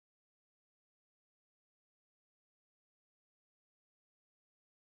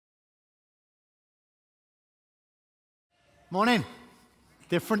Morning.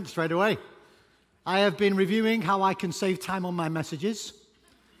 Different straight away. I have been reviewing how I can save time on my messages.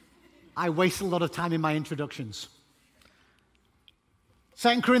 I waste a lot of time in my introductions.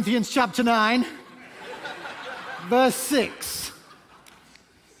 2 Corinthians chapter 9, verse 6.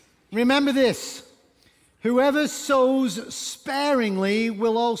 Remember this. Whoever sows sparingly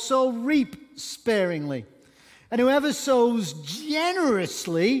will also reap sparingly. And whoever sows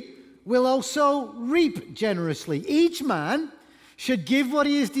generously will also reap generously. Each man should give what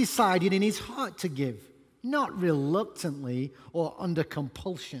he has decided in his heart to give, not reluctantly or under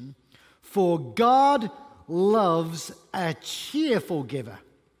compulsion, for God loves a cheerful giver.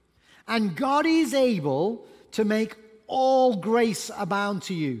 And God is able to make all grace abound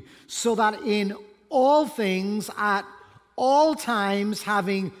to you, so that in all things, at all times,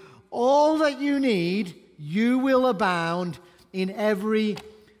 having all that you need, you will abound in every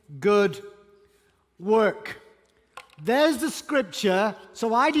good work. There's the scripture.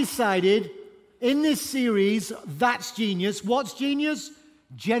 So I decided in this series, that's genius. What's genius?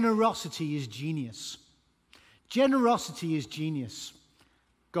 Generosity is genius. Generosity is genius.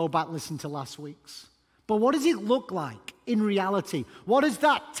 Go back, listen to last week's. But what does it look like in reality? What does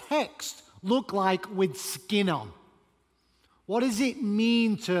that text look like with skin on? What does it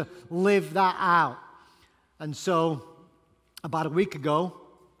mean to live that out? And so, about a week ago,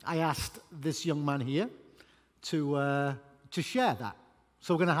 I asked this young man here to share that.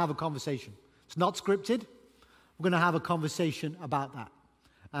 So we're going to have a conversation. It's not scripted. We're going to have a conversation about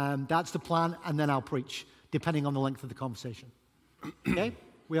that. That's the plan, and then I'll preach, depending on the length of the conversation. Okay?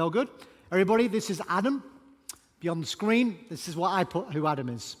 We all good? Everybody, this is Adam. Beyond the screen, this is what I put who Adam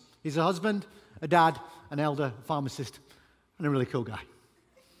is. He's a husband, a dad, an elder, a pharmacist, and a really cool guy.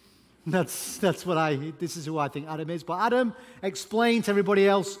 This is who I think Adam is. But Adam, explain to everybody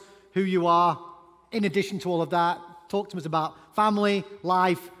else who you are. In addition to all of that, talk to us about family,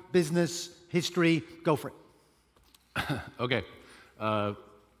 life, business, history. Go for it. Okay.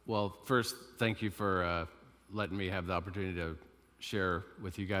 Well, first, thank you for letting me have the opportunity to share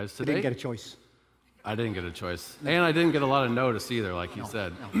with you guys today. You didn't get a choice. I didn't get a choice. And I didn't get a lot of notice either, like you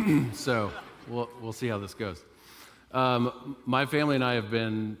said. No. So we'll see how this goes. My family and I have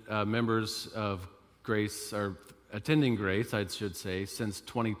been members of Grace, or attending Grace, I should say, since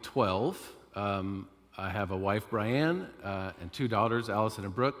 2012. I have a wife, Brianne, and two daughters, Allison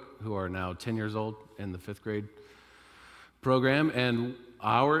and Brooke, who are now 10 years old in the 5th grade program. And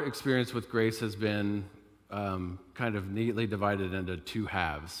our experience with Grace has been kind of neatly divided into two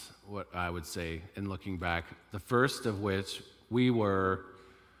halves, what I would say, in looking back. The first of which, we were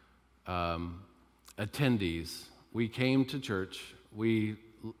attendees. We came to church, we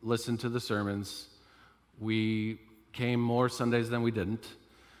listened to the sermons, we came more Sundays than we didn't,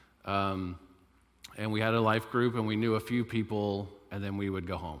 and we had a life group, and we knew a few people, and then we would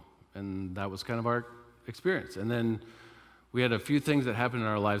go home. And that was kind of our experience. And then we had a few things that happened in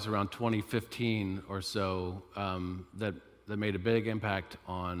our lives around 2015 or so that made a big impact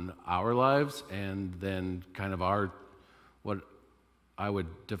on our lives, and then kind of what I would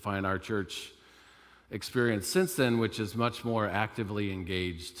define our church experience since then, which is much more actively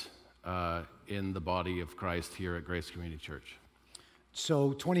engaged in the body of Christ here at Grace Community Church.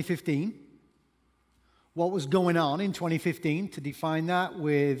 So 2015, what was going on in 2015 to define that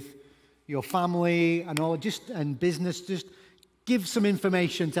with your family and all, and business? Just give some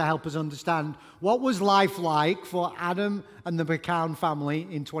information to help us understand what was life like for Adam and the McCown family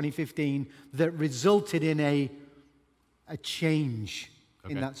in 2015 that resulted in a change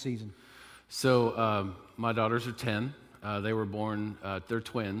in that season. So my daughters are 10. They were born, they're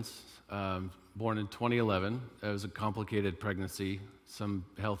twins, born in 2011. It was a complicated pregnancy, some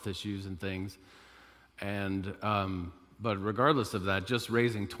health issues and things. And but regardless of that, just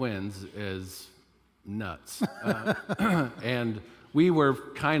raising twins is nuts. And we were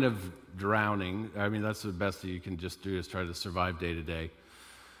kind of drowning. I mean, that's the best that you can just do, is try to survive day to day.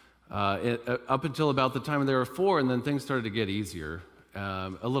 Up until about the time they were 4, and then things started to get easier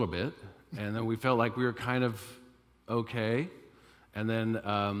a little bit. And then we felt like we were kind of okay. And then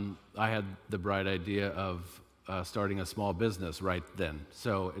I had the bright idea of starting a small business right then.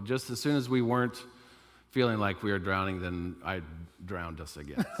 So just as soon as we weren't feeling like we were drowning, then I drowned us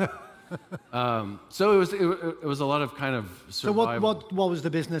again. So it was a lot of kind of survival. So what was the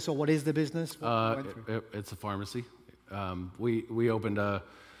business, or what is the business? It's a pharmacy. We opened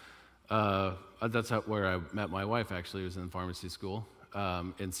that's where I met my wife, actually. It was in pharmacy school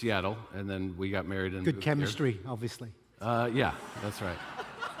in Seattle, and then we got married. And good chemistry, obviously. Yeah, that's right.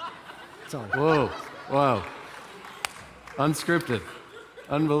 Sorry. Whoa. Unscripted.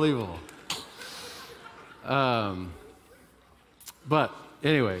 Unbelievable. But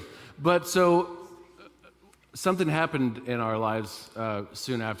anyway, so something happened in our lives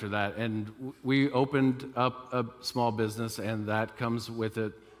soon after that, and we opened up a small business, and that comes with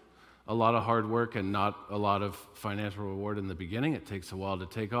it a lot of hard work and not a lot of financial reward in the beginning. It takes a while to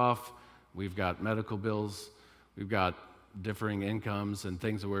take off. We've got medical bills. We've got differing incomes and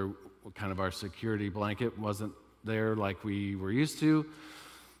things where kind of our security blanket wasn't there like we were used to.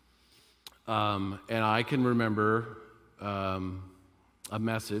 And I can remember a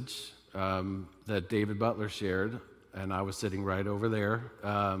message that David Butler shared, and I was sitting right over there.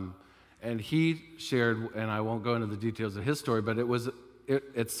 And he shared, and I won't go into the details of his story, but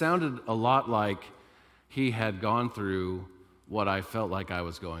it sounded a lot like he had gone through what I felt like I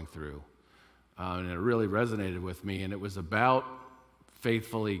was going through. And it really resonated with me, and it was about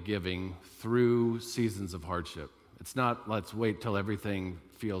faithfully giving through seasons of hardship. It's not, let's wait till everything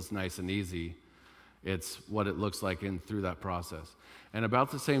feels nice and easy. It's what it looks like through that process. And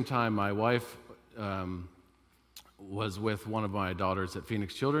about the same time, my wife was with one of my daughters at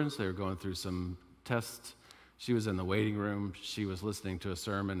Phoenix Children's. They were going through some tests. She was in the waiting room. She was listening to a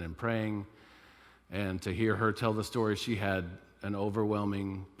sermon and praying. And to hear her tell the story, she had an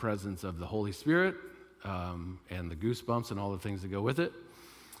overwhelming presence of the Holy Spirit and the goosebumps and all the things that go with it.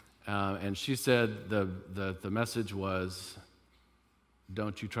 And she said the message was,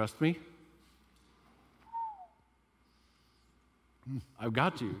 "Don't you trust me? I've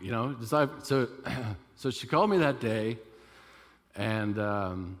got you." You know. So she called me that day, and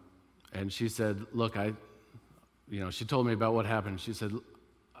she said, "Look, she told me about what happened. She said,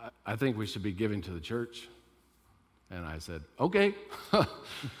 I think we should be giving to the church." And I said, "Okay."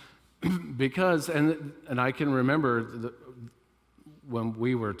 Because, and I can remember when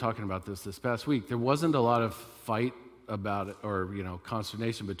we were talking about this past week, there wasn't a lot of fight about it or,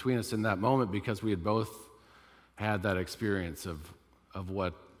 consternation between us in that moment, because we had both had that experience of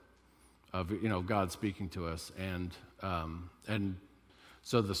God speaking to us. And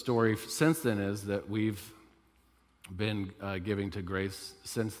so the story since then is that we've been giving to Grace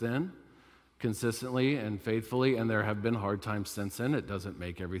since then, consistently and faithfully, and there have been hard times since then. It doesn't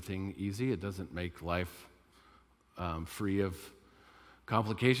make everything easy. It doesn't make life free of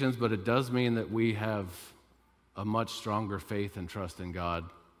complications, but it does mean that we have a much stronger faith and trust in God,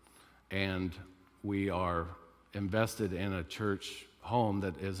 and we are invested in a church home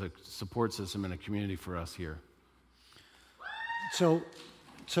that is a support system and a community for us here. So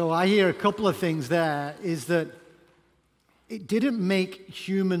I hear a couple of things there, is that it didn't make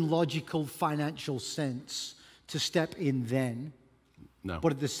human, logical, financial sense to step in then. No.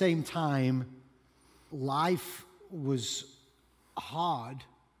 But at the same time, life was hard,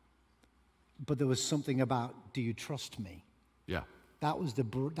 but there was something about, do you trust me? Yeah. That was the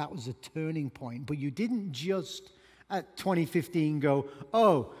turning point. But you didn't just at 2015 go,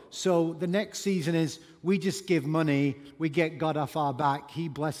 oh, so the next season is we just give money, we get God off our back, He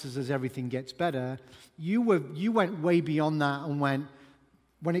blesses us, everything gets better. You went way beyond that and went,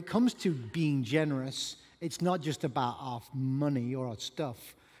 when it comes to being generous, it's not just about our money or our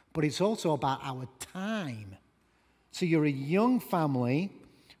stuff, but it's also about our time. So you're a young family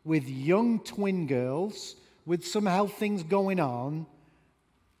with young twin girls, with some health things going on,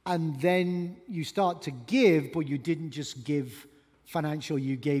 and then you start to give, but you didn't just give financial,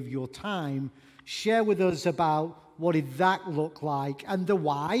 you gave your time. Share with us about what did that look like and the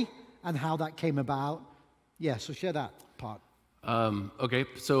why and how that came about. Yeah, so share that part. Okay,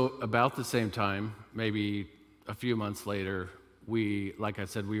 so about the same time, maybe a few months later, like I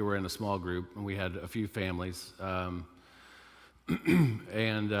said, we were in a small group and we had a few families. And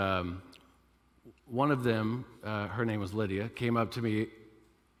one of them, her name was Lydia, came up to me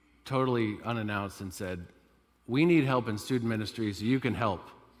totally unannounced and said, "We need help in student ministries. You can help,"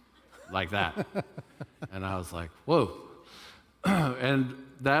 like that. And I was like, whoa. And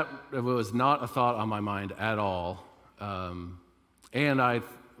that was not a thought on my mind at all. And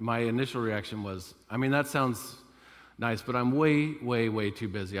my initial reaction was, that sounds nice, but I'm way, way, way too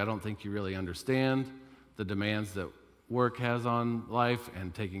busy. I don't think you really understand the demands that work has on life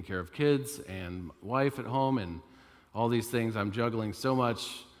and taking care of kids and wife at home and all these things. I'm juggling so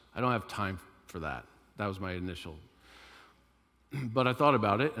much. I don't have time for that. That was my initial. But I thought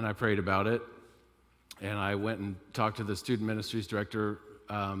about it and I prayed about it. And I went and talked to the student ministries director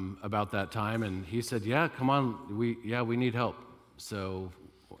about that time. And he said, "Yeah, come on. We need help. So,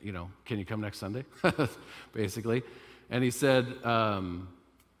 can you come next Sunday?" Basically. And he said,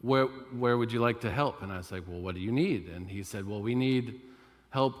 where would you like to help? And I was like, "Well, what do you need?" And he said, "Well, we need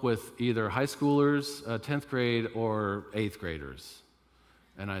help with either high schoolers, 10th grade, or 8th graders."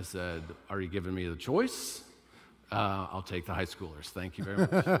 And I said, "Are you giving me the choice?" I'll take the high schoolers. Thank you very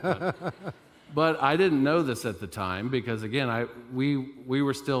much. But I didn't know this at the time because, again, we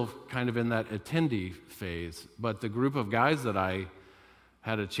were still kind of in that attendee phase. But the group of guys that I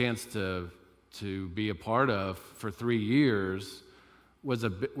had a chance to be a part of for 3 years was a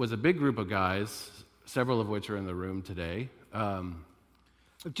big group of guys, several of which are in the room today.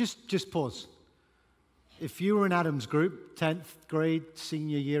 Just pause. If you were in Adam's group, 10th grade,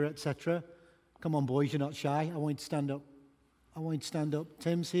 senior year, etc., come on, boys, you're not shy. I want you to stand up. I want you to stand up.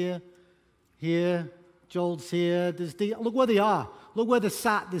 Tim's here. Here, Joel's here. Look where they are. Look where they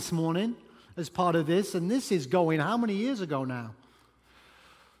sat this morning as part of this. And this is going how many years ago now?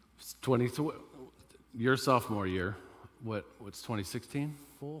 It's your sophomore year. What's 2016?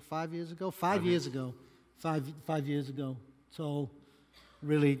 5 years ago? 5 years ago. 5 years ago. So,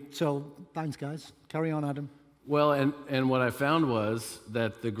 really, thanks, guys. Carry on, Adam. Well, and what I found was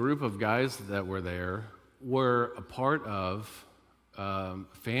that the group of guys that were there were a part of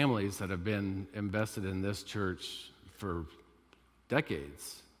families that have been invested in this church for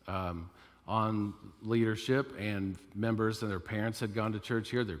decades, on leadership, and members and their parents had gone to church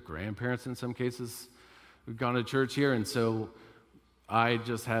here. Their grandparents, in some cases, had gone to church here. And so I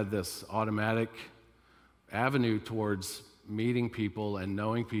just had this automatic avenue towards meeting people and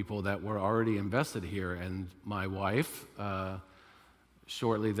knowing people that were already invested here. And my wife,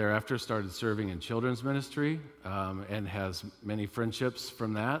 shortly thereafter, started serving in children's ministry, and has many friendships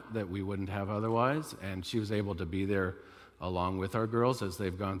from that we wouldn't have otherwise. And she was able to be there along with our girls as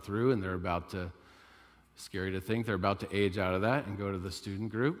they've gone through, and they're about to, scary to think, they're about to age out of that and go to the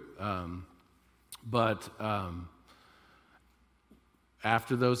student group. But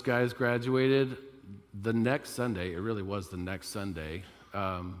after those guys graduated, the next Sunday, it really was the next Sunday,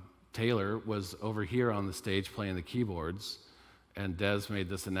 Taylor was over here on the stage playing the keyboards. And Des made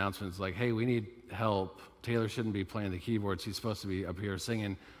this announcement. It's like, hey, we need help. Taylor shouldn't be playing the keyboards. He's supposed to be up here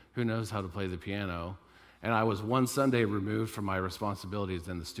singing. Who knows how to play the piano? And I was one Sunday removed from my responsibilities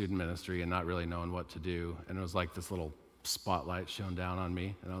in the student ministry and not really knowing what to do. And it was like this little spotlight shone down on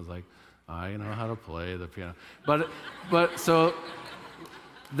me. And I was like, I know how to play the piano. But so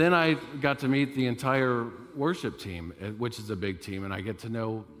then I got to meet the entire worship team, which is a big team, and I get to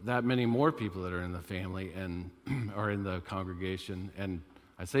know that many more people that are in the family and are in the congregation. And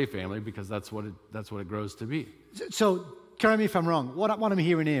I say family because that's what it grows to be. So, correct me if I'm wrong. What I'm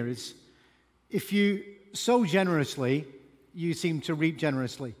hearing here is, if you sow generously, you seem to reap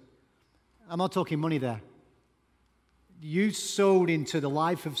generously. I'm not talking money there. You sowed into the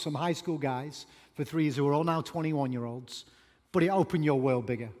life of some high school guys for 3 years who are all now 21-year-olds. But it opened your world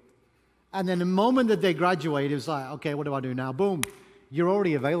bigger. And then the moment that they graduate, it was like, okay, what do I do now? Boom, you're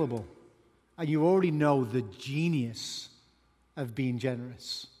already available. And you already know the genius of being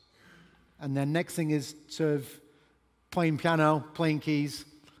generous. And then next thing is sort of playing piano, playing keys,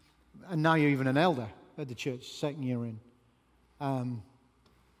 and now you're even an elder at the church, second year in. And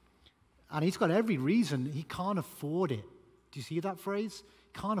he's got every reason. He can't afford it. Do you see that phrase?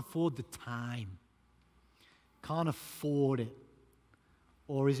 Can't afford the time. Can't afford it.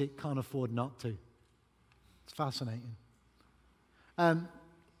 Or is it can't afford not to? It's fascinating.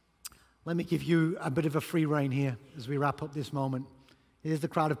 Let me give you a bit of a free rein here as we wrap up this moment. Here's the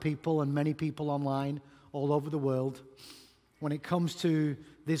crowd of people and many people online all over the world. When it comes to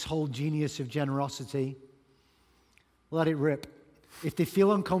this whole genius of generosity, let it rip. If they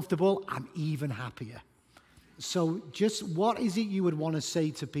feel uncomfortable, I'm even happier. So just what is it you would want to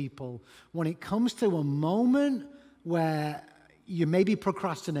say to people when it comes to a moment where you may be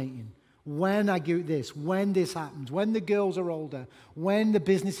procrastinating? When I do this, when this happens, when the girls are older, when the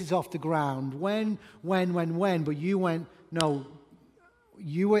business is off the ground, when, but you went, no,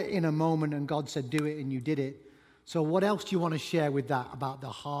 you were in a moment and God said do it and you did it. So what else do you want to share with that about the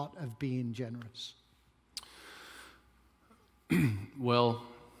heart of being generous? Well,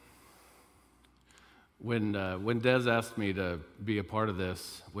 when Des asked me to be a part of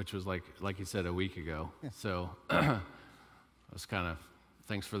this, which was like you said, a week ago, yeah. So I was kind of,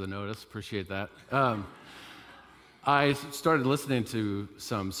 thanks for the notice, appreciate that. I started listening to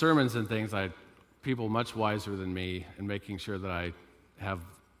some sermons and things, people much wiser than me, and making sure that I have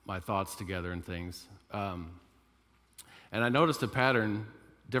my thoughts together and things. And I noticed a pattern,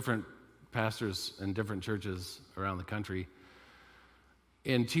 different pastors in different churches around the country,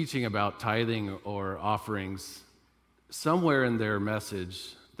 in teaching about tithing or offerings. Somewhere in their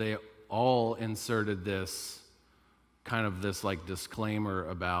message, they all inserted this like disclaimer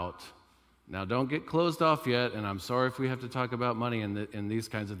about, now don't get closed off yet, and I'm sorry if we have to talk about money and these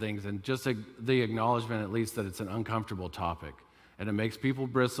kinds of things, and just the acknowledgement at least that it's an uncomfortable topic, and it makes people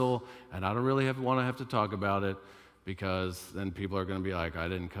bristle, and I don't really want to have to talk about it, because then people are going to be like, I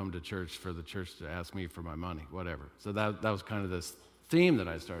didn't come to church for the church to ask me for my money, whatever. So that was kind of this theme that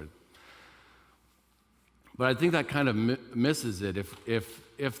I started. But I think that kind of misses it.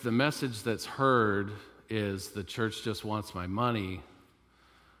 If the message that's heard is the church just wants my money,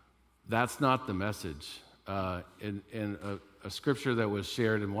 that's not the message. In a scripture that was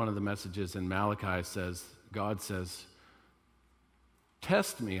shared in one of the messages in Malachi says, God says,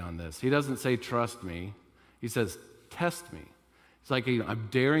 test me on this. He doesn't say trust me. He says, test me. It's like, I'm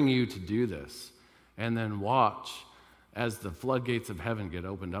daring you to do this. And then watch as the floodgates of heaven get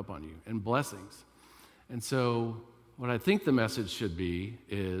opened up on you and blessings. And so what I think the message should be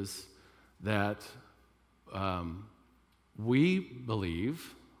is that we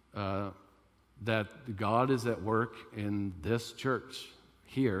believe that God is at work in this church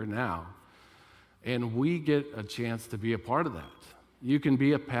here now, and we get a chance to be a part of that. You can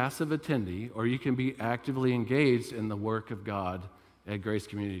be a passive attendee, or you can be actively engaged in the work of God at Grace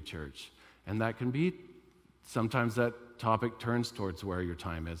Community Church. And that can be, sometimes that topic turns towards where your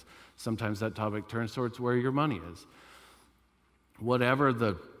time is. Sometimes that topic turns towards where your money is. Whatever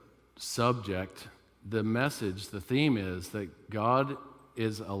the subject, the message, the theme is that God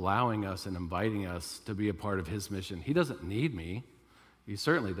is allowing us and inviting us to be a part of his mission. He doesn't need me. He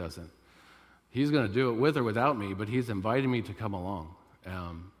certainly doesn't. He's going to do it with or without me, but he's inviting me to come along.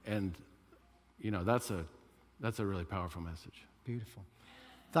 And you know, that's a really powerful message. Beautiful.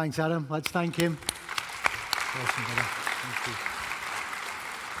 Thanks, Adam. Let's thank him. Awesome, brother. Thank you.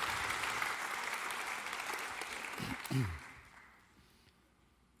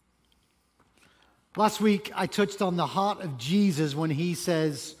 Last week, I touched on the heart of Jesus when he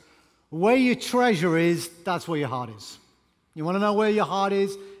says, where your treasure is, that's where your heart is. You want to know where your heart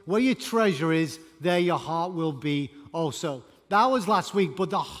is? Where your treasure is, there your heart will be also. That was last week, but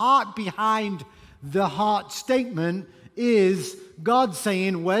the heart behind the heart statement is God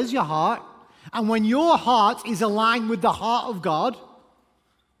saying, where's your heart? And when your heart is aligned with the heart of God,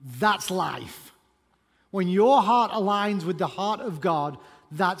 that's life. When your heart aligns with the heart of God,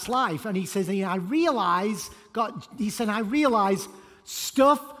 that's life. And he says, I realize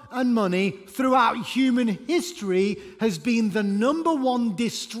stuff and money throughout human history has been the number one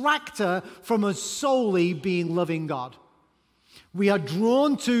distractor from us solely being loving God. We are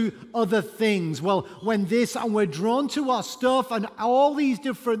drawn to other things. Well, when this, and we're drawn to our stuff and all these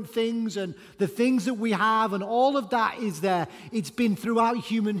different things and the things that we have and all of that is there. It's been throughout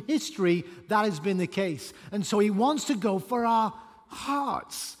human history that has been the case. And so he wants to go for our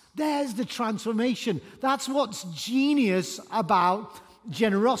hearts. There's the transformation. That's what's genius about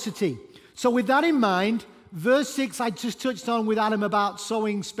generosity. So with that in mind, verse 6 I just touched on with Adam about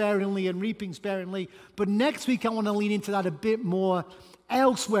sowing sparingly and reaping sparingly, but next week I want to lean into that a bit more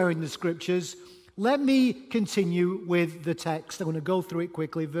elsewhere in the scriptures. Let me continue with the text. I'm going to go through it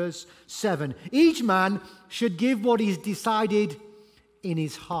quickly. Verse 7. Each man should give what he's decided in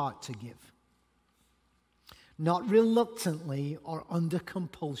his heart to give, not reluctantly or under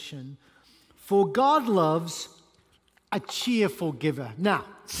compulsion, for God loves a cheerful giver. Now,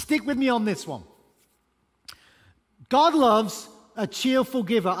 stick with me on this one. God loves a cheerful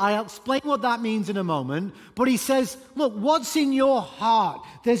giver. I'll explain what that means in a moment. But he says, look, what's in your heart?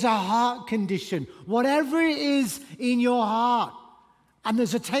 There's a heart condition. Whatever it is in your heart, and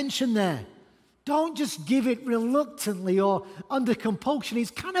there's a tension there. Don't just give it reluctantly or under compulsion.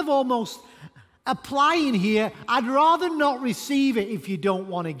 He's kind of almost applying here, I'd rather not receive it if you don't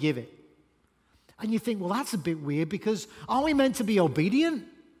want to give it. And you think, well, that's a bit weird because aren't we meant to be obedient?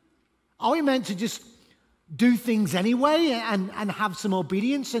 Are we meant to just do things anyway and have some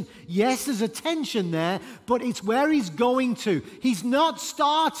obedience? And yes, there's a tension there, but it's where he's going to. He's not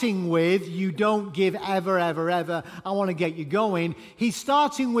starting with, you don't give ever, ever, ever. I want to get you going. He's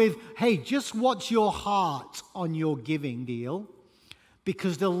starting with, hey, just watch your heart on your giving deal,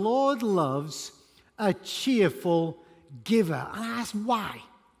 because the Lord loves a cheerful giver. And I ask, why?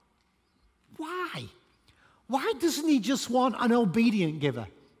 Why? Why doesn't he just want an obedient giver?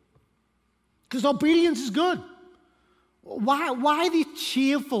 Because obedience is good. Why the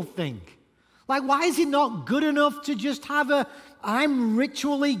cheerful thing? Like, why is it not good enough to just have I'm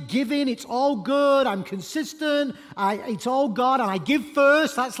ritually giving, it's all good, I'm consistent, it's all God, and I give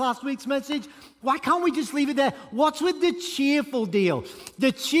first? That's last week's message. Why can't we just leave it there? What's with the cheerful deal?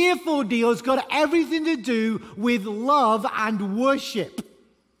 The cheerful deal has got everything to do with love and worship.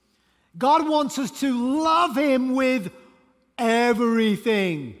 God wants us to love him with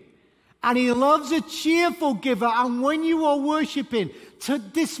everything. And he loves a cheerful giver. And when you are worshiping, to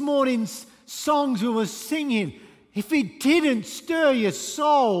this morning's songs we were singing, if it didn't stir your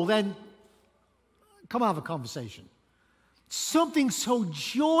soul, then come have a conversation. Something so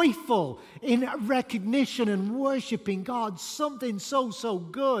joyful in recognition and worshiping God. Something so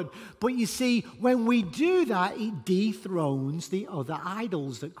good. But you see, when we do that, it dethrones the other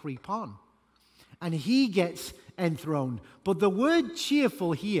idols that creep on. And he gets enthroned. But the word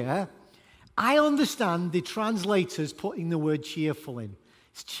cheerful here, I understand the translators putting the word cheerful in.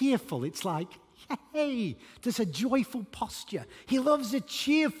 It's cheerful. It's like, hey, there's a joyful posture. He loves a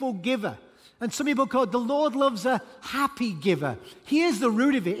cheerful giver. And some people call it, the Lord loves a happy giver. Here's the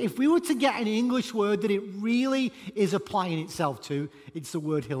root of it. If we were to get an English word that it really is applying itself to, it's the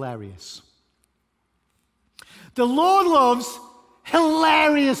word hilarious. The Lord loves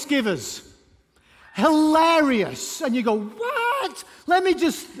hilarious givers. Hilarious. And you go, what? Let me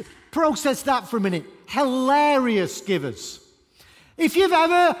just process that for a minute. Hilarious givers. If you've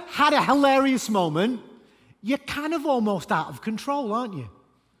ever had a hilarious moment, you're kind of almost out of control, aren't you?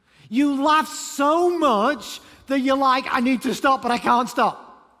 You laugh so much that you're like, I need to stop, but I can't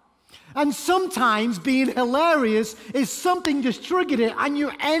stop. And sometimes being hilarious is something just triggered it, and you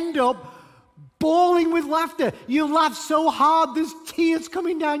end up bawling with laughter. You laugh so hard, there's tears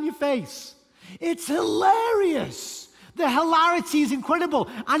coming down your face. It's hilarious. The hilarity is incredible.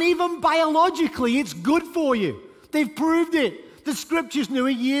 And even biologically, it's good for you. They've proved it. The scriptures knew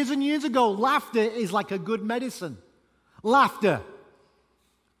it years and years ago. Laughter is like a good medicine. Laughter.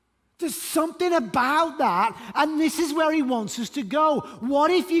 There's something about that, and this is where he wants us to go.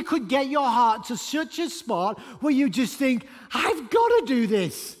 What if you could get your heart to such a spot where you just think, I've got to do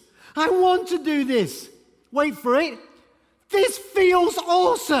this. I want to do this. Wait for it. This feels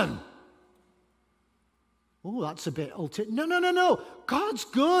awesome. Oh, that's a bit ultimate. No. God's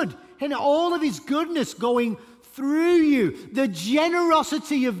good, and all of his goodness going through you. The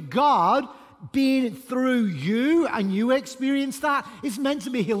generosity of God being through you, and you experience that, is meant to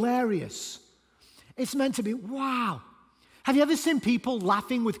be hilarious. It's meant to be, wow. Have you ever seen people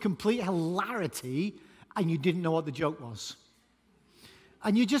laughing with complete hilarity and you didn't know what the joke was?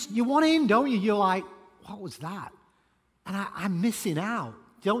 And you want in, don't you? You're like, what was that? And I'm missing out,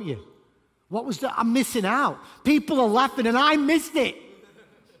 don't you? What was that? I'm missing out. People are laughing and I missed it.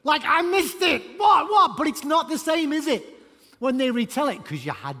 Like, I missed it. What? But it's not the same, is it? When they retell it, because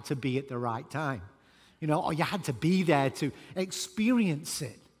you had to be at the right time, or you had to be there to experience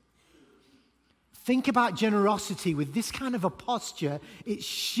it. Think about generosity with this kind of a posture. It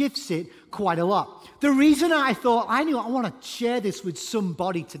shifts it quite a lot. The reason I thought, I want to share this with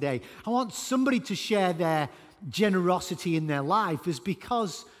somebody today. I want somebody to share their generosity in their life is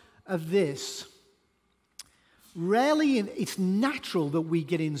because of this. Rarely, it's natural that we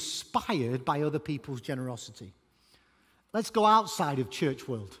get inspired by other people's generosity. Let's go outside of church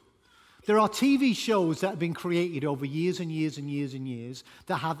world. There are TV shows that have been created over years and years and years and years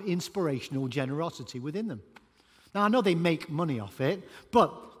that have inspirational generosity within them. Now, I know they make money off it,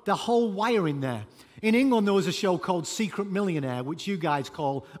 but the whole wiring there. In England, there was a show called Secret Millionaire, which you guys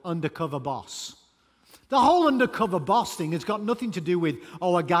call Undercover Boss. The whole undercover boss thing has got nothing to do with,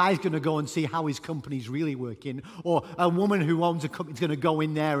 a guy's going to go and see how his company's really working, or a woman who owns a company is going to go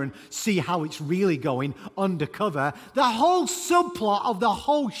in there and see how it's really going undercover. The whole subplot of the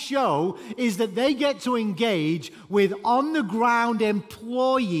whole show is that they get to engage with on-the-ground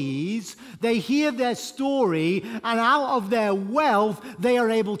employees. They hear their story, and out of their wealth, they are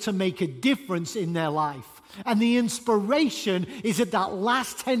able to make a difference in their life. And the inspiration is at that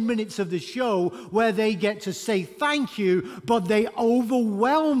last 10 minutes of the show where they get to say thank you, but they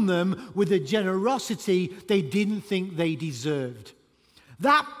overwhelm them with a generosity they didn't think they deserved.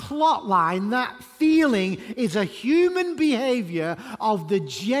 That plot line, that feeling is a human behavior of the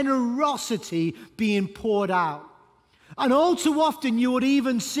generosity being poured out. And all too often you would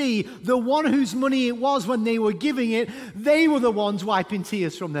even see the one whose money it was when they were giving it, they were the ones wiping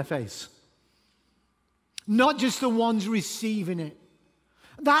tears from their face. Not just the ones receiving it.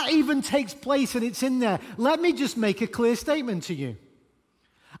 That even takes place and it's in there. Let me just make a clear statement to you.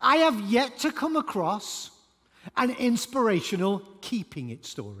 I have yet to come across an inspirational keeping it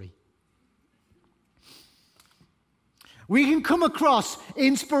story. We can come across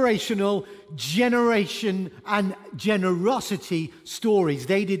inspirational generation and generosity stories.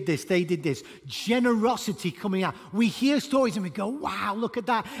 They did this, they did this. Generosity coming out. We hear stories and we go, wow, look at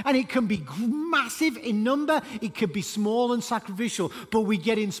that. And it can be massive in number. It could be small and sacrificial. But we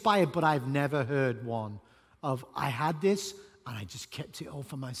get inspired. But I've never heard one of, I had this and I just kept it all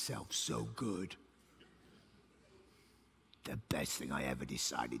for myself. So good. The best thing I ever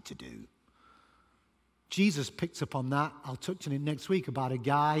decided to do. Jesus picks up on that. I'll touch on it next week about a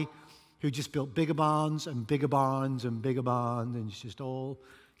guy who just built bigger barns and bigger barns and bigger barns, and it's just all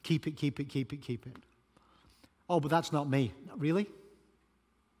keep it. Oh, but that's not me. Really?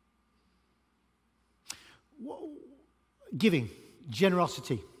 Giving,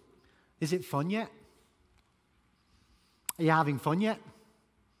 generosity. Is it fun yet? Are you having fun yet?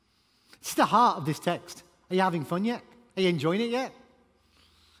 It's the heart of this text. Are you having fun yet? Are you enjoying it yet?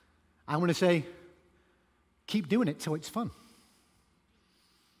 I'm going to say, keep doing it till it's fun.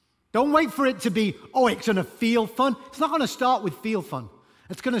 Don't wait for it to be, oh, it's going to feel fun. It's not going to start with feel fun.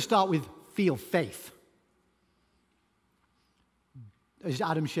 It's going to start with feel faith. As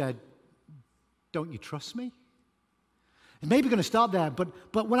Adam shared, don't you trust me? It's maybe going to start there, but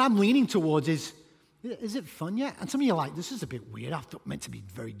what I'm leaning towards is it fun yet? And some of you are like, this is a bit weird. I'm meant to be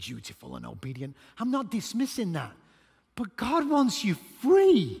very dutiful and obedient. I'm not dismissing that. But God wants you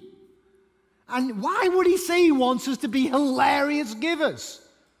free. And why would he say he wants us to be hilarious givers?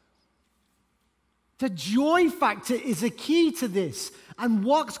 The joy factor is a key to this. And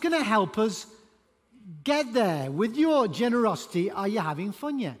what's going to help us get there? With your generosity, are you having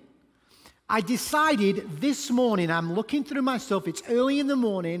fun yet? I decided this morning, I'm looking through my stuff, it's early in the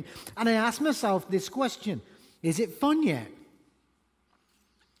morning, and I asked myself this question: is it fun yet?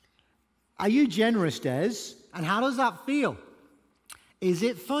 Are you generous, Des? And how does that feel? Is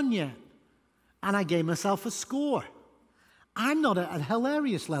it fun yet? And I gave myself a score. I'm not at a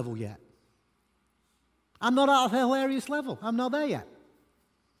hilarious level yet. I'm not at a hilarious level. I'm not there yet.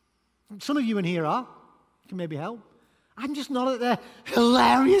 Some of you in here are. Can maybe help. I'm just not at the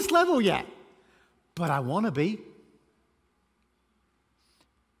hilarious level yet. But I want to be.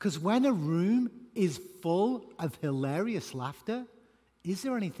 Because when a room is full of hilarious laughter, is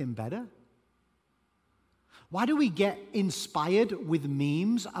there anything better? Why do we get inspired with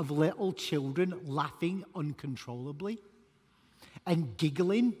memes of little children laughing uncontrollably and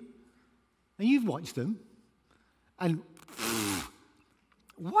giggling? And you've watched them. And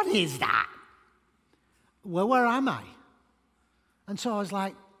what is that? Well, where am I? And so I was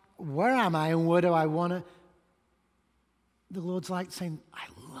like, where am I and where do I want to? The Lord's like saying, I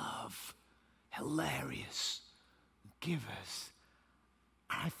love hilarious givers.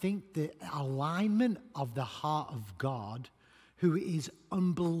 And I think the alignment of the heart of God, who is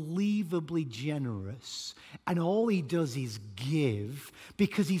unbelievably generous, and all he does is give,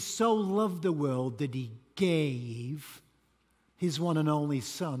 because he so loved the world that he gave his one and only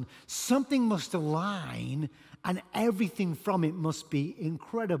Son. Something must align, and everything from it must be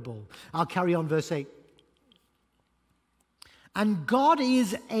incredible. I'll carry on, verse 8. And God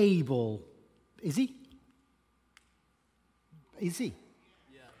is able. Is he? Is he?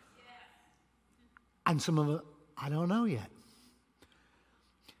 Yeah. And some of it, I don't know yet.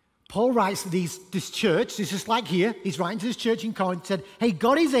 Paul writes to this church, this is like here, he's writing to this church in Corinth, said, hey,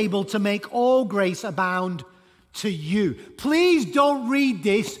 God is able to make all grace abound to you. Please don't read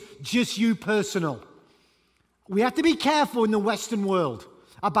this just you personal. We have to be careful in the Western world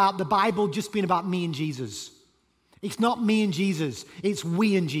about the Bible just being about me and Jesus. It's not me and Jesus, it's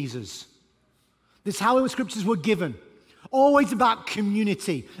we and Jesus. This is how the scriptures were given. Always about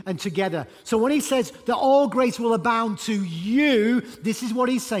community and together. So when he says that all grace will abound to you, this is what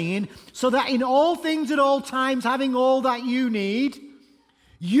he's saying, so that in all things at all times, having all that you need,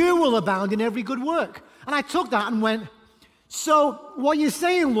 you will abound in every good work. And I took that and went, so what you're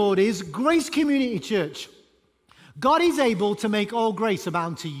saying, Lord, is Grace Community Church, God is able to make all grace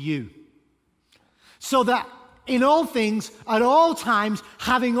abound to you. So that in all things, at all times,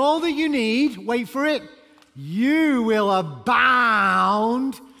 having all that you need, wait for it, you will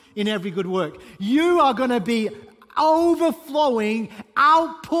abound in every good work. You are going to be overflowing,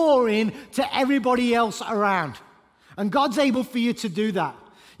 outpouring to everybody else around. And God's able for you to do that.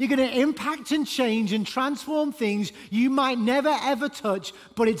 You're going to impact and change and transform things you might never ever touch,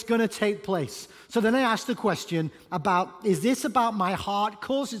 but it's going to take place. So then I asked the question about, is this about my heart? Of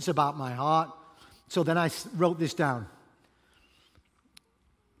course it's about my heart. So then I wrote this down.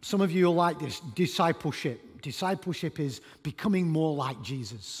 Some of you will like this, discipleship. Discipleship is becoming more like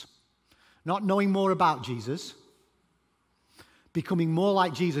Jesus. Not knowing more about Jesus. Becoming more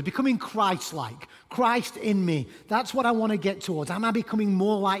like Jesus. Becoming Christ-like. Christ in me. That's what I want to get towards. Am I becoming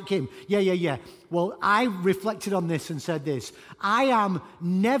more like him? Yeah. Well, I reflected on this and said this. I am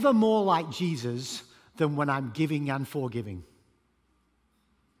never more like Jesus than when I'm giving and forgiving.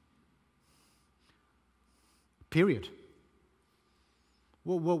 Period.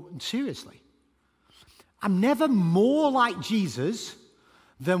 Well, seriously. I'm never more like Jesus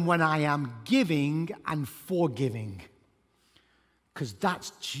than when I am giving and forgiving. Because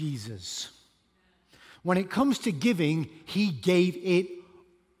that's Jesus. When it comes to giving, he gave it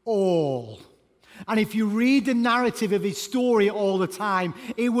all. And if you read the narrative of his story all the time,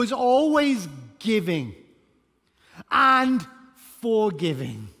 it was always giving. and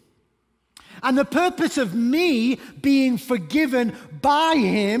forgiving. And the purpose of me being forgiven by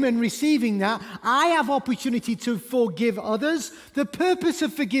him and receiving that, I have opportunity to forgive others. The purpose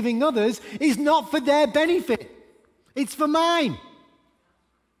of forgiving others is not for their benefit. It's for mine.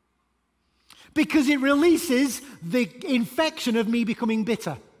 Because it releases the infection of me becoming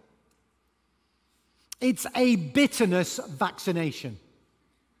bitter. It's a bitterness vaccination.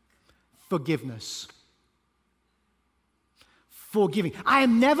 Forgiveness. Forgiving. I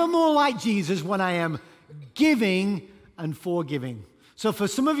am never more like Jesus when I am giving and forgiving. So for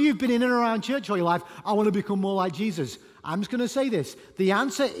some of you who've been in and around church all your life, I want to become more like Jesus. I'm just going to say this. The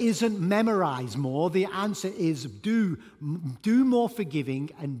answer isn't memorize more. The answer is do more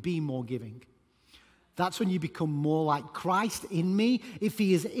forgiving and be more giving. That's when you become more like Christ in me. If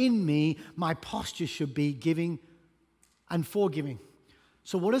he is in me, my posture should be giving and forgiving.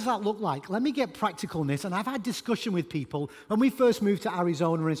 So what does that look like? Let me get practical in this. And I've had discussion with people. When we first moved to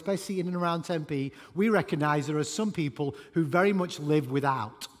Arizona, and especially in and around Tempe, we recognize there are some people who very much live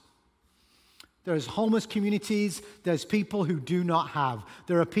without. There's homeless communities. There's people who do not have.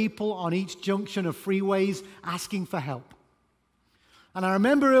 There are people on each junction of freeways asking for help. And I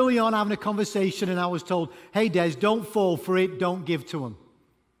remember early on having a conversation, and I was told, hey, Des, don't fall for it. Don't give to them.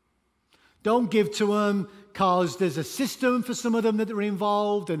 Don't give to them because there's a system for some of them that are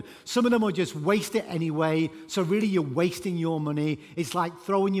involved, and some of them will just waste it anyway. So really, you're wasting your money. It's like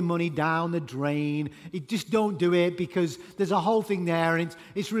throwing your money down the drain. Just don't do it because there's a whole thing there, and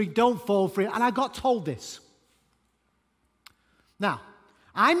it's really don't fall for it. And I got told this. Now,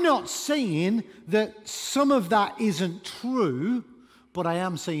 I'm not saying that some of that isn't true, but I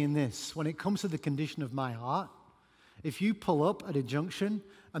am saying this. When it comes to the condition of my heart, if you pull up at a junction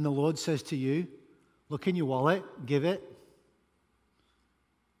and the Lord says to you, look in your wallet, give it.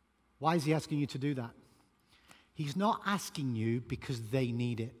 Why is he asking you to do that? He's not asking you because they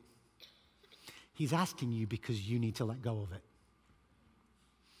need it. He's asking you because you need to let go of it.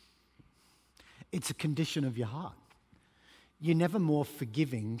 It's a condition of your heart. You're never more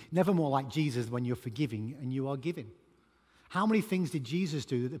forgiving, never more like Jesus when you're forgiving and you are giving. How many things did Jesus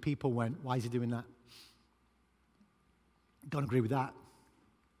do that the people went, why is he doing that? Don't agree with that.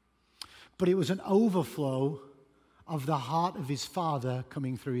 But it was an overflow of the heart of his Father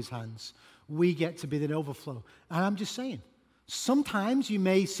coming through his hands. We get to be that overflow. And I'm just saying, sometimes you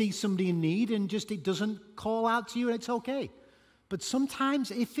may see somebody in need and just it doesn't call out to you and it's okay. But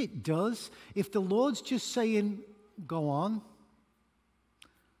sometimes if it does, if the Lord's just saying, go on,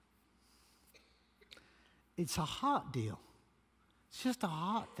 it's a heart deal. It's just a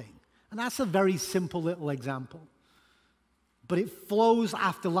heart thing. And that's a very simple little example. But it flows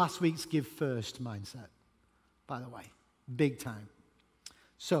after last week's give first mindset, by the way. Big time.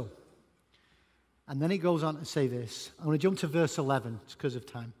 So, and then it goes on to say this. I'm going to jump to verse 11. It's because of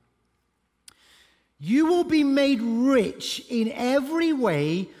time. You will be made rich in every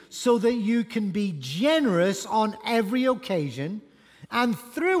way so that you can be generous on every occasion. And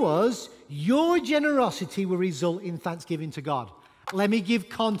through us, your generosity will result in thanksgiving to God. Let me give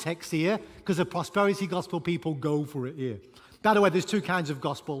context here, because the prosperity gospel people go for it here. By the way, there's two kinds of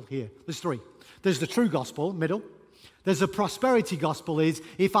gospel here. There's three. There's the true gospel, middle. There's the prosperity gospel is,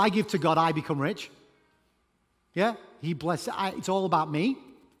 if I give to God, I become rich. Yeah? He blesses, it's all about me.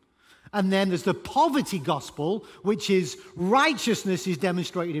 And then there's the poverty gospel, which is righteousness is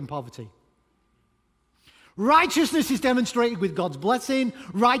demonstrated in poverty. Righteousness is demonstrated with God's blessing.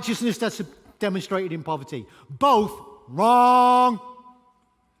 Righteousness that's demonstrated in poverty. Both wrong.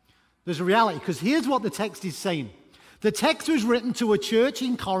 There's a reality, because here's what the text is saying. The text was written to a church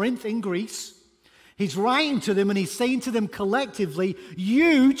in Corinth, in Greece. He's writing to them and he's saying to them collectively,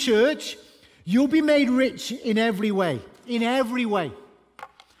 you, church, you'll be made rich in every way. In every way.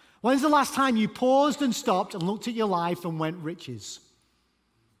 When's the last time you paused and stopped and looked at your life and went riches?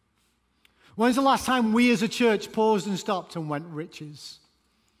 When's the last time we as a church paused and stopped and went riches?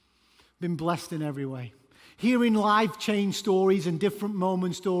 Been blessed in every way. Hearing life change stories and different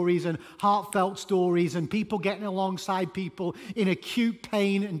moment stories and heartfelt stories and people getting alongside people in acute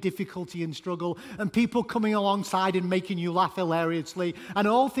pain and difficulty and struggle and people coming alongside and making you laugh hilariously and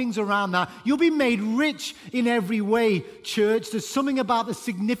all things around that. You'll be made rich in every way, church. There's something about the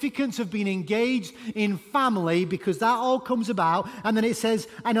significance of being engaged in family because that all comes about. And then it says,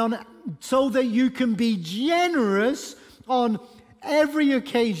 so that you can be generous on every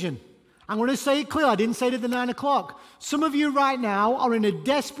occasion. I'm going to say it clear. I didn't say it at the 9 o'clock. Some of you right now are in a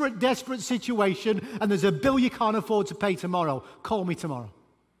desperate, desperate situation and there's a bill you can't afford to pay tomorrow. Call me tomorrow.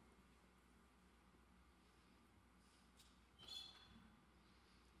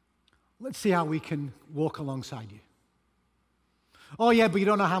 Let's see how we can walk alongside you. Oh, yeah, but you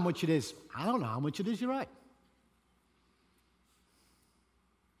don't know how much it is. I don't know how much it is, you're right.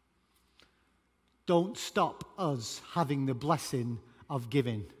 Don't stop us having the blessing of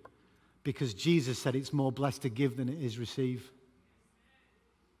giving, because Jesus said it's more blessed to give than it is receive.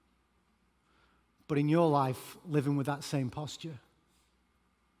 But in your life, living with that same posture.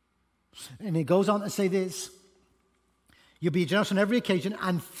 And he goes on to say this: you'll be generous on every occasion,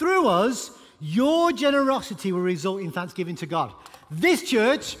 and through us, your generosity will result in thanksgiving to God. This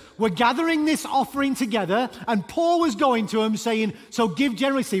church were gathering this offering together, and Paul was going to them saying, so give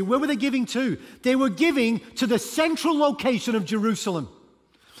generously. Where were they giving to? They were giving to the central location of Jerusalem,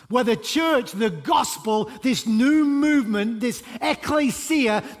 where the church, the gospel, this new movement, this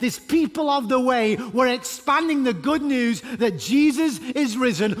ecclesia, this people of the way, were expanding the good news that Jesus is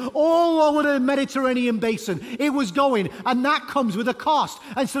risen all over the Mediterranean basin. It was going, and that comes with a cost.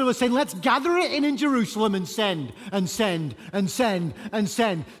 And so they were saying, let's gather it in Jerusalem and send, and send, and send, and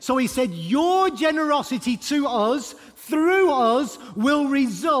send. So he said, your generosity to us, through us, will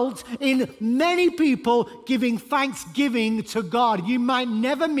result in many people giving thanksgiving to God. You might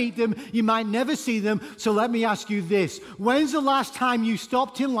never meet them, you might never see them, so let me ask you this. When's the last time you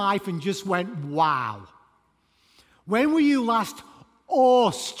stopped in life and just went, wow? When were you last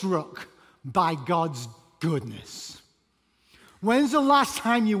awestruck by God's goodness? When's the last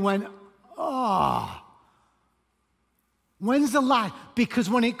time you went, oh? When's the last? Because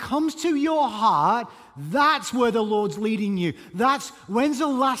when it comes to your heart, that's where the Lord's leading you. When's the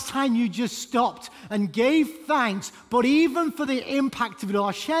last time you just stopped and gave thanks, but even for the impact of it all?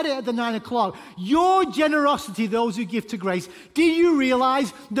 I shared it at the 9 o'clock. Your generosity, those who give to Grace, do you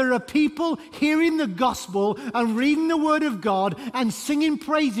realize there are people hearing the gospel and reading the word of God and singing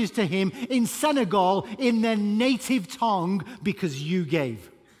praises to him in Senegal in their native tongue because you gave?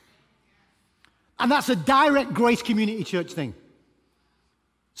 And that's a direct Grace Community Church thing.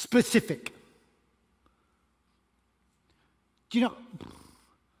 Specific. Do you know?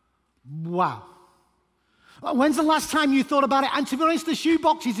 Wow. When's the last time you thought about it? And to be honest, the shoe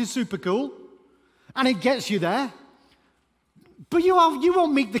boxes is super cool. And it gets you there. But you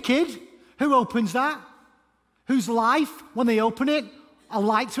won't meet the kid who opens that. Whose life, when they open it, a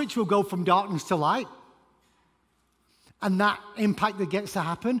light switch will go from darkness to light. And that impact that gets to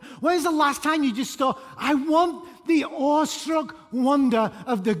happen. When's the last time you just thought, I want the awestruck wonder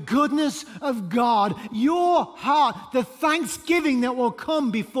of the goodness of God? Your heart, the thanksgiving that will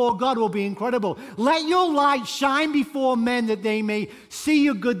come before God will be incredible. Let your light shine before men that they may see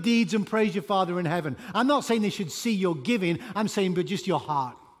your good deeds and praise your Father in heaven. I'm not saying they should see your giving. I'm saying, but just your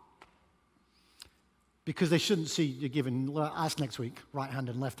heart. Because they shouldn't see your giving. Ask next week, right hand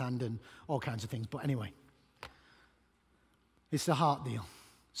and left hand and all kinds of things. But anyway. It's the heart deal.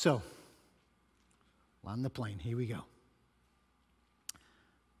 So, land the plane. Here we go.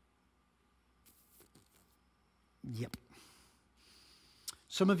 Yep.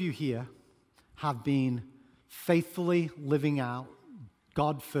 Some of you here have been faithfully living out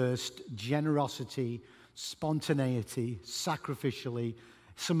God first, generosity, spontaneity, sacrificially.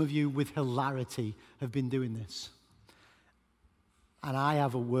 Some of you with hilarity have been doing this. And I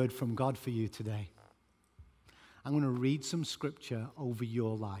have a word from God for you today. I'm going to read some scripture over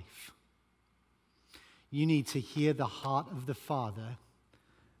your life. You need to hear the heart of the Father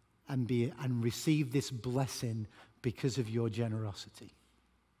and receive this blessing because of your generosity.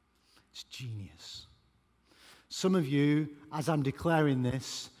 It's genius. Some of you, as I'm declaring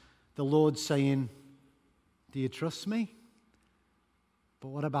this, the Lord's saying, do you trust me? But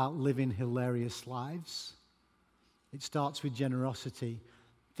what about living hilarious lives? It starts with generosity.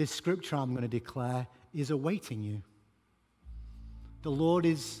 This scripture I'm going to declare is awaiting you. The Lord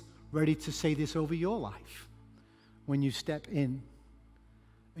is ready to say this over your life when you step in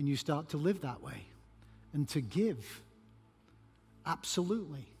and you start to live that way and to give.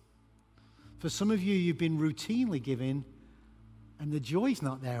 Absolutely. For some of you, you've been routinely giving and the joy's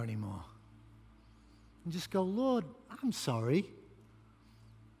not there anymore. And just go, Lord, I'm sorry.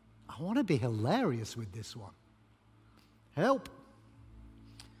 I want to be hilarious with this one. Help.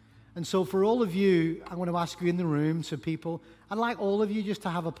 And so for all of you, I want to ask you in the room, so people, I'd like all of you just to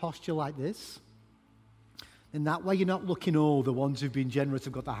have a posture like this. And that way you're not looking, oh, the ones who've been generous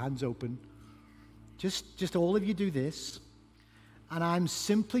have got their hands open. Just all of you do this. And I'm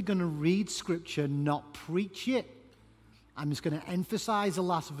simply going to read scripture, not preach it. I'm just going to emphasize the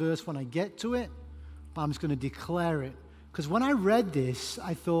last verse when I get to it, but I'm just going to declare it. Because when I read this,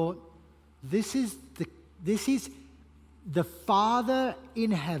 I thought, this is the Father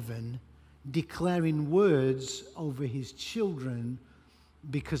in heaven declaring words over his children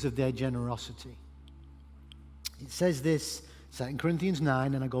because of their generosity. It says this, 2 Corinthians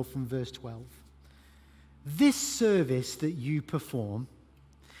 9, and I go from verse 12. This service that you perform,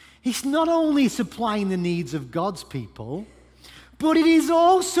 it's not only supplying the needs of God's people, but it is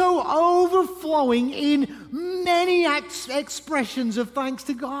also overflowing in many expressions of thanks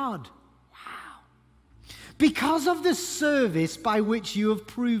to God. Wow. Because of the service by which you have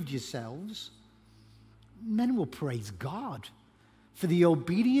proved yourselves, men will praise God for the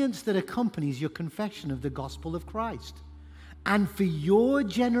obedience that accompanies your confession of the gospel of Christ, and for your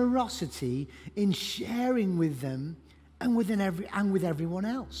generosity in sharing with them and with everyone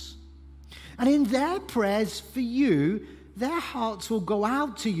else. And in their prayers for you, their hearts will go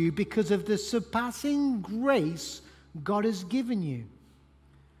out to you because of the surpassing grace God has given you.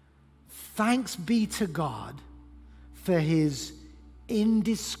 Thanks be to God for his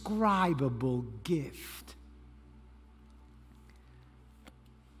indescribable gift.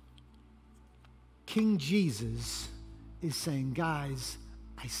 King Jesus is saying, guys,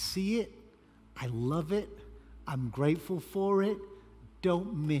 I see it, I love it, I'm grateful for it,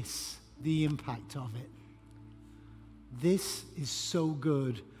 don't miss the impact of it. This is so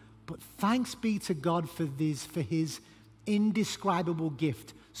good, but thanks be to God for his indescribable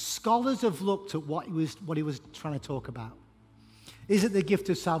gift. Scholars have looked at what he was trying to talk about. Is it the gift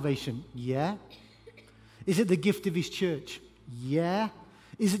of salvation? Yeah. Is it the gift of his church? Yeah.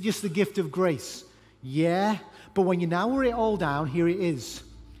 Is it just the gift of grace? Yeah. But when you narrow it all down, here it is.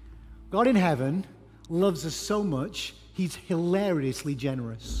 God in heaven loves us so much, he's hilariously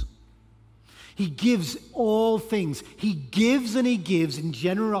generous. He gives all things. He gives and he gives in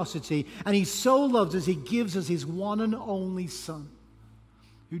generosity. And he so loves us, he gives us his one and only Son,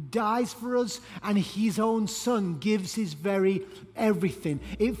 who dies for us, and his own Son gives his very everything.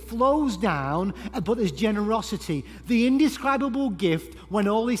 It flows down, but there's generosity. The indescribable gift, when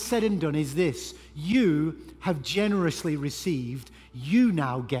all is said and done, is this: you have generously received, you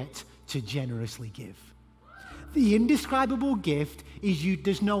now get to generously give. The indescribable gift is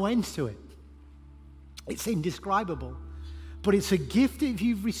there's no end to it. It's indescribable. But it's a gift that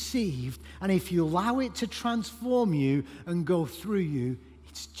you've received, and if you allow it to transform you and go through you,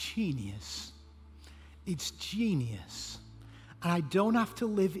 it's genius. It's genius. And I don't have to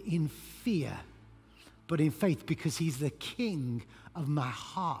live in fear, but in faith, because he's the king of my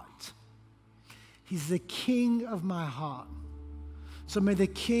heart. He's the king of my heart. So may the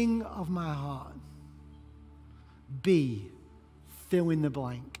king of my heart be fill in the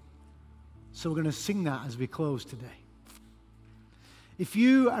blank. So we're going to sing that as we close today. If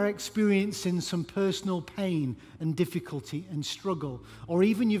you are experiencing some personal pain and difficulty and struggle, or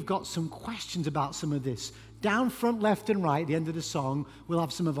even you've got some questions about some of this, down front, left and right, at the end of the song, we'll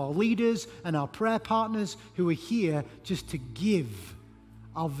have some of our leaders and our prayer partners who are here just to give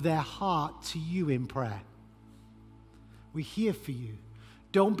of their heart to you in prayer. We're here for you.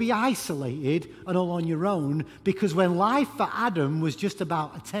 Don't be isolated and all on your own, because when life for Adam was just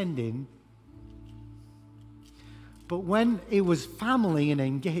about attending, but when it was family and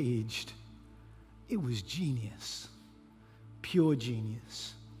engaged, it was genius. Pure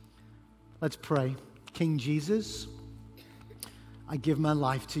genius. Let's pray. King Jesus, I give my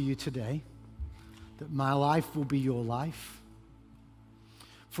life to you today, that my life will be your life.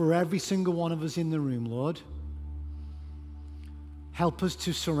 For every single one of us in the room, Lord, help us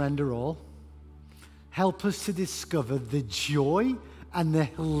to surrender all. Help us to discover the joy and the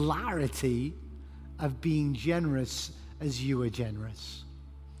hilarity of being generous as you are generous.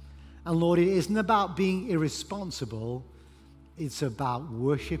 And Lord, it isn't about being irresponsible, it's about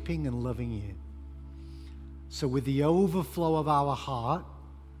worshiping and loving you. So with the overflow of our heart,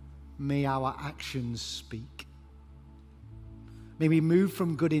 may our actions speak. May we move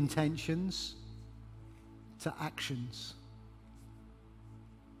from good intentions to actions.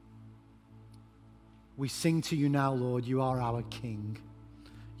 We sing to you now, Lord, you are our King.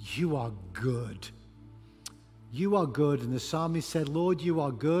 You are good. You are good. And the psalmist said, Lord, you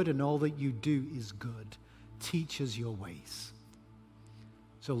are good, and all that you do is good. Teach us your ways.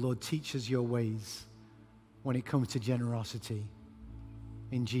 So, Lord, teach us your ways when it comes to generosity.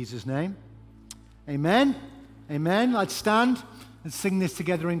 In Jesus' name, amen. Amen. Let's stand and sing this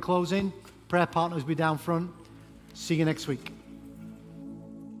together in closing. Prayer partners be down front. See you next week.